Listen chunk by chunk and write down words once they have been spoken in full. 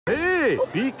Hey,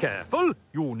 be careful.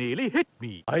 You nearly hit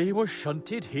me. I was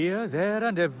shunted here, there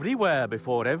and everywhere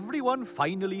before everyone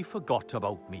finally forgot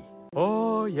about me.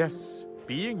 Oh, yes.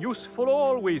 Being useful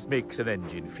always makes an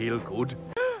engine feel good.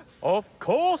 Of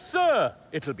course, sir.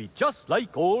 It'll be just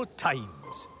like old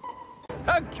times.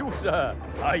 Thank you, sir.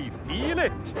 I feel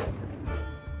it.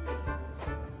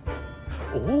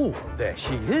 Oh, there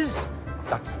she is.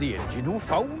 That's the engine who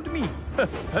found me.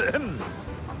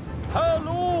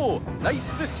 Hello!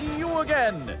 Nice to see you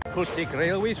again. People take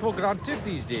railways for granted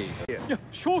these days.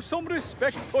 Show some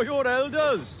respect for your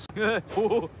elders.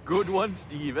 Oh, good one,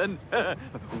 Stephen.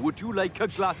 Would you like a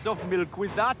glass of milk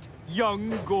with that,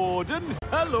 young Gordon?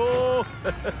 Hello!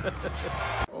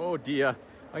 Oh dear,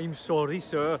 I'm sorry,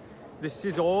 sir. This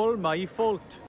is all my fault.